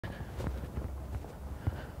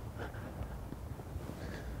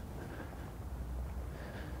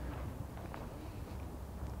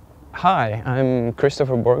Hi, I'm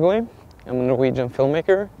Kristoffer Borgli. I'm a Norwegian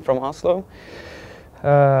filmmaker from Oslo.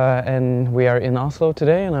 And we are in Oslo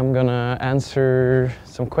today, and I'm gonna answer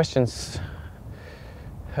some questions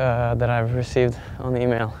that I've received on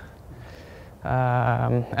email.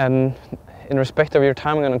 And in respect of your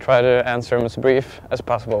time, I'm gonna try to answer them as brief as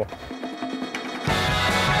possible.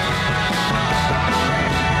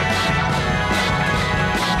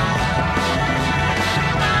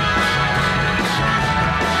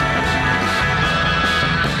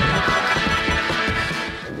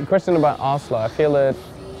 Question about Oslo. I feel that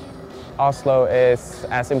Oslo is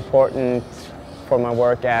as important for my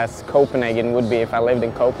work as Copenhagen would be if I lived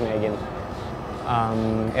in Copenhagen.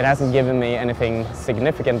 It hasn't given me anything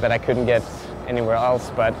significant that I couldn't get anywhere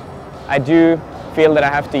else, but I do feel that I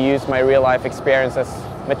have to use my real life experience as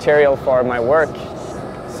material for my work.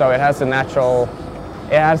 So it has a natural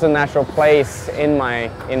place in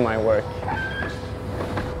my work.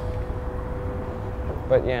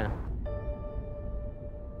 But yeah.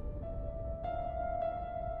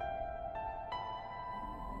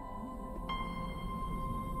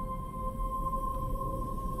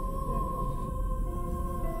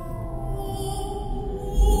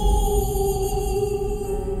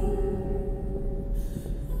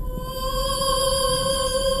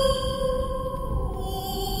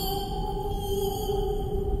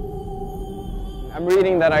 I'm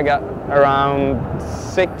reading that I got around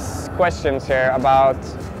 6 questions here about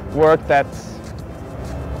work that's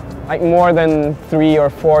like more than 3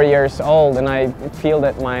 or 4 years old, and I feel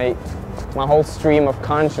that my whole stream of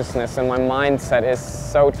consciousness and my mindset is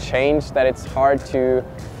so changed that it's hard to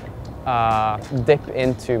dip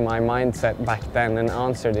into my mindset back then and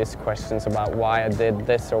answer these questions about why I did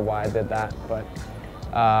this or why I did that. But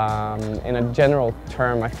in a general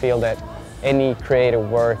term, I feel that any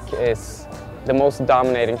creative work is the most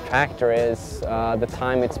dominating factor is the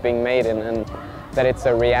time it's being made in, and that it's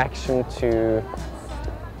a reaction to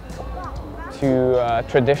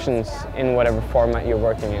traditions in whatever format you're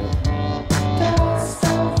working in.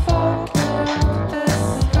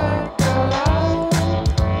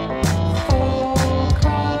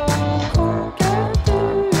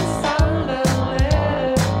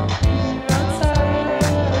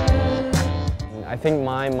 I think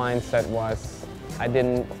my mindset was I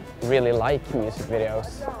didn't really like music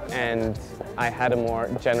videos, and I had a more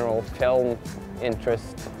general film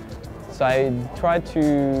interest. So I tried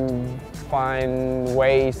to find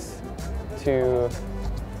ways to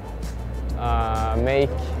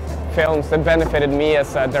make films that benefited me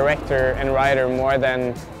as a director and writer more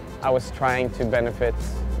than I was trying to benefit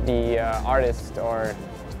the artist or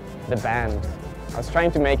the band. I was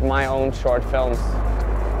trying to make my own short films,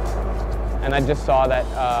 and I just saw that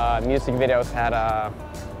music videos had a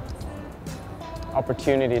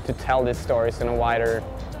opportunity to tell these stories in a wider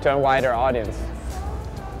audience.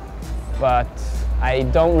 But I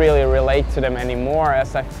don't really relate to them anymore,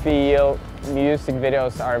 as I feel music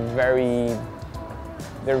videos are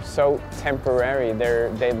they're so temporary.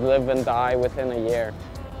 They live and die within a year,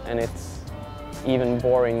 and it's even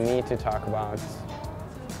boring me to talk about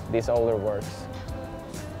these older works.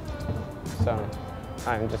 So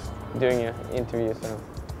I'm just doing an interview, so.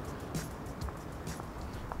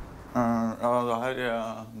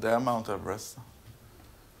 Ja, det Mount Everest.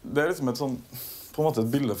 Det liksom et sånn, på en måte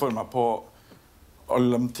et bilde for meg på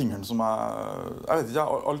alle de tingene som jeg vet ikke,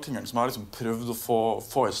 alle tingene som jeg liksom prøvd å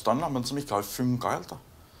få i stand, men som ikke har funket helt. Da.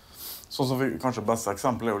 Sånn som kanskje beste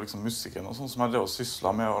eksempel jo liksom musikken, og sånn som jeg drev og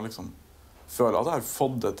syslet med og liksom føler at jeg har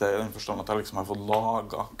fått det til i den forstand at jeg liksom har fått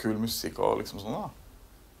laget kul musikk og liksom sånn da.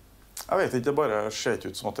 Jeg vet ikke, det bare ser ikke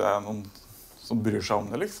ut som at det noen som bryr seg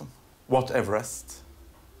om det liksom. What Everest?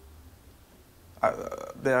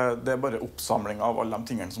 Det bare oppsamling av alle de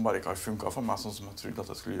tingene som bare ikke har funket for meg, sånn som jeg trodde at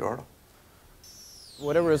jeg skulle gjøre. Da.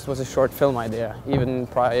 Whatever was a short film idea, even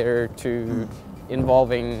prior to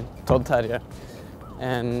involving Todd Terje.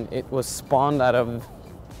 And it was spawned out of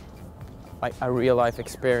like a real life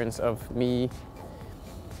experience of me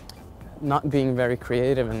not being very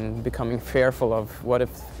creative and becoming fearful of what if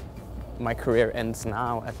my career ends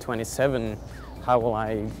now at 27. How will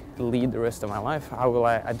I lead the rest of my life? How will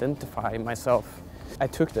I identify myself? I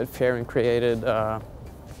took that fear and created a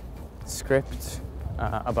script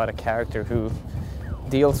about a character who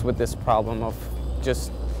deals with this problem of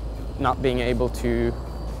just not being able to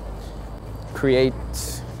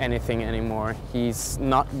create anything anymore. He's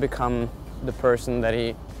not become the person that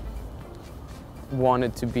he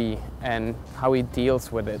wanted to be, and how he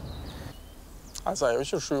deals with it. Altså, jeg jo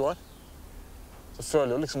 27 år. Så jeg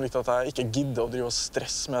føler jo liksom litt at jeg ikke gidder å drive og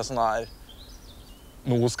stresse med sånn her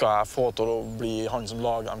nå skal jeg få til å bli han som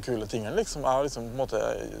lager de kule tingene, liksom. Jeg har liksom på en måte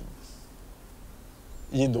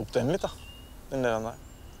gitt opp den litt, da. Den delen der.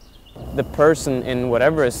 The person in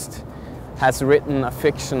Whateverest has written a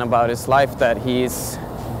fiction about his life that he's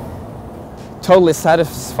totally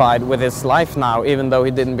satisfied with his life now, even though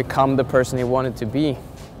he didn't become the person he wanted to be.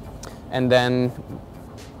 And then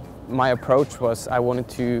my approach was I wanted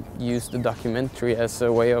to use the documentary as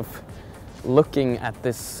a way of looking at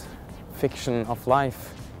this fiction of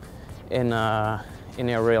life in a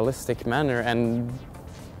realistic manner, and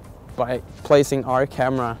by placing our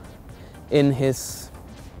camera in his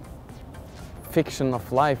fiction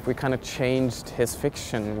of life, we kind of changed his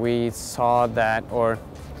fiction. We saw that, or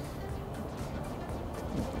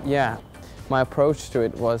yeah, my approach to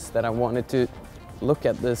it was that I wanted to look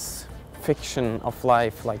at this fiction of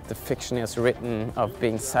life, like the fiction he has written of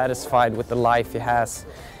being satisfied with the life he has,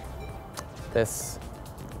 this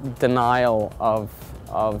denial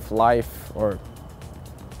of life, or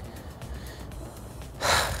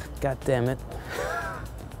God damn it.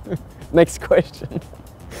 Next question.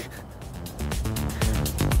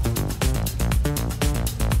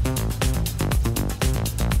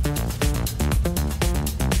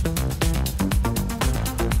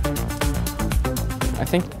 I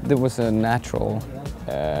think there was a natural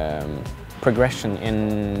progression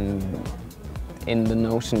in the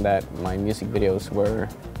notion that my music videos were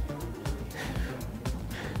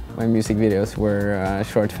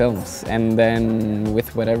short films, and then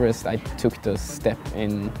with Whateverest I took the step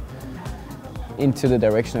into the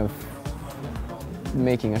direction of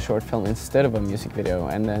making a short film instead of a music video,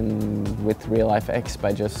 and then with Real Life X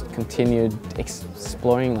I just continued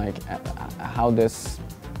exploring like how this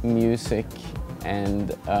music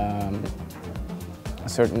and a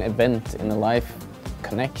certain event in the life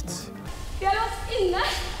connect. Vi er låst inne.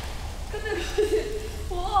 Kan du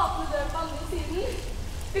få åpne døren på andre siden?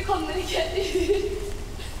 Vi kommer ikke ut.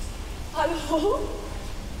 Hallo?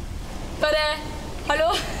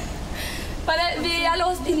 Hallo? Vi er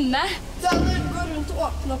låst inne. Gå rundt og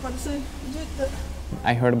åpne opp, altså.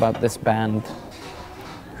 I heard about this band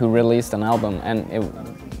who released an album, and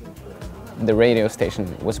the radio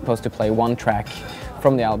station was supposed to play one track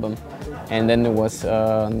from the album, and then there was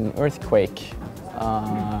an earthquake,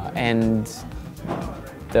 and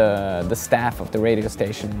the staff of the radio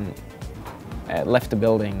station left the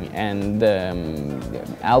building, and the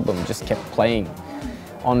album just kept playing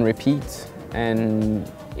on repeat,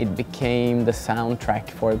 and it became the soundtrack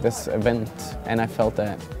for this event, and I felt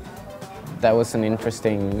that that was an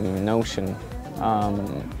interesting notion.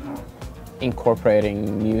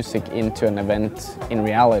 Incorporating music into an event in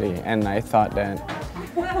reality, and I thought that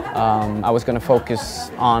I was going to focus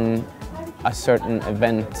on a certain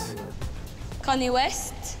event. Kanye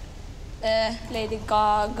West, Lady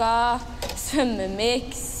Gaga,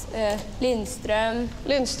 Svømmemix, Lindstrøm.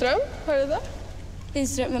 Lindstrøm, hører du det?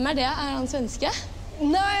 Lindstrøm, hvem er det? Er han svenske?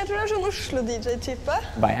 Nei, jeg tror det er sånn Oslo-DJ-type.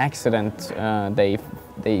 By accident, they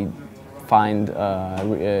find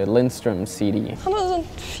Lindstrøm CD. Han hadde sånn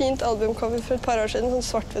fint albumcover for et par år siden, sånn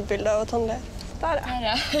svart-hvitt bilde av at han ler. Der,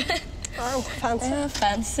 ja. Wow, fancy.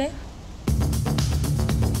 Fancy.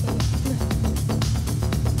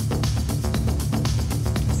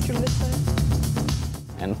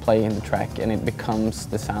 And play in the track, and it becomes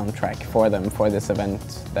the soundtrack for them for this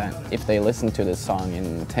event, that if they listen to this song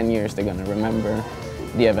in 10 years they're going to remember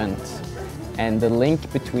the event. And the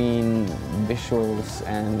link between visuals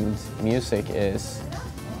and music is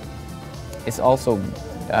also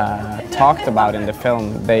talked about in the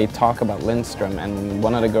film. They talk about Lindström, and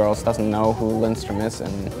one of the girls doesn't know who Lindström is,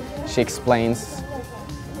 and she explains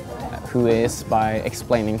who he is by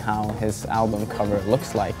explaining how his album cover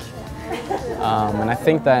looks like. And I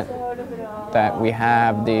think that we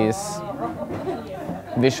have these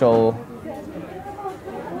visual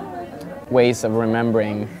ways of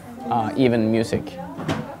remembering even music.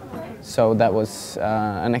 So that was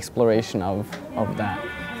an exploration of that.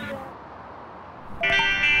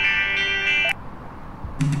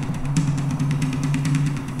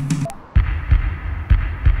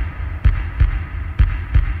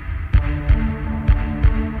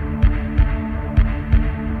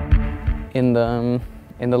 In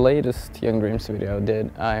the latest Young Dreams video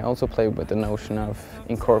I also played with the notion of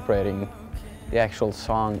incorporating the actual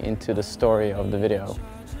song into the story of the video.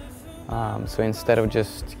 So instead of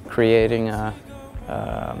just creating a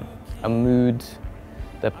mood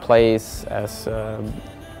that plays as a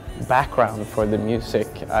background for the music,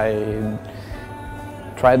 I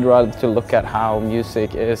tried rather to look at how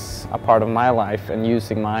music is a part of my life and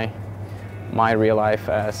using my real life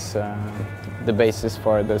as the basis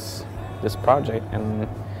for this project, and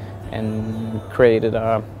created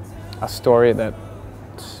a story that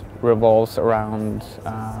revolves around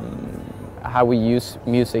how we use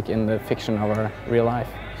music in the fiction of our real life.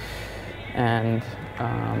 And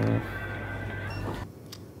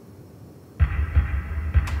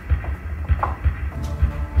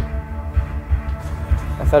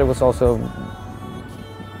I thought it was also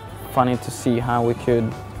funny to see how we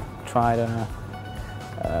could try to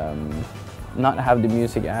not have the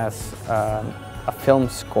music as a film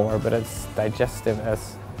score, but as digestive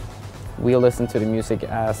as we listen to the music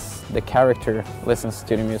as the character listens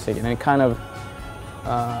to the music, and it kind of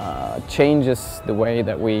changes the way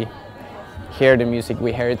that we hear the music.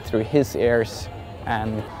 We hear it through his ears,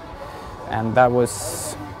 and that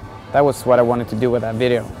was what I wanted to do with that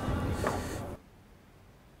video.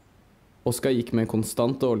 Oscar gikk med en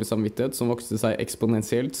konstant dårlig samvittighet som vokste seg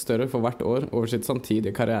eksponentielt større for hvert år over sitt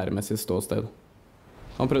samtidige karrieremessige ståsted.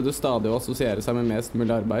 Han prøvde stadig å assosiere seg med mest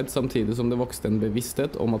mulig arbeid, samtidig som det vokste en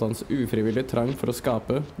bevissthet om at hans ufrivillige trang for å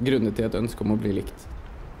skape grunnet til et ønske om å bli likt.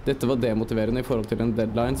 Dette var demotiverende i forhold til en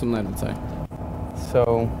deadline som nærmet seg.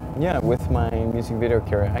 So yeah, with my music video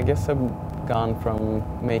career, I guess I've gone from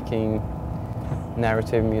making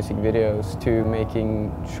narrative music videos to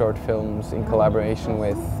making short films in collaboration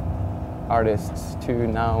with artists to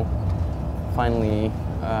now finally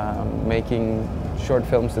making short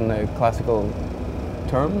films in the classical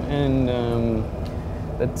term, and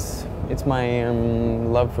it's my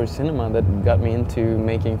love for cinema that got me into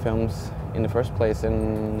making films in the first place.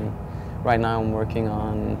 And right now I'm working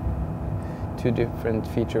on 2 different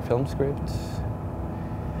feature film scripts,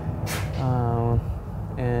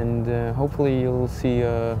 and hopefully you'll see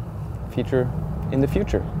a feature in the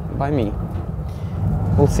future by me.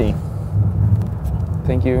 We'll see.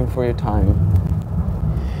 Thank you for your time.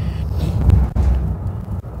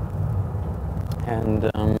 And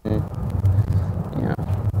yeah,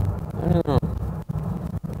 I don't know,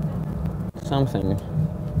 something.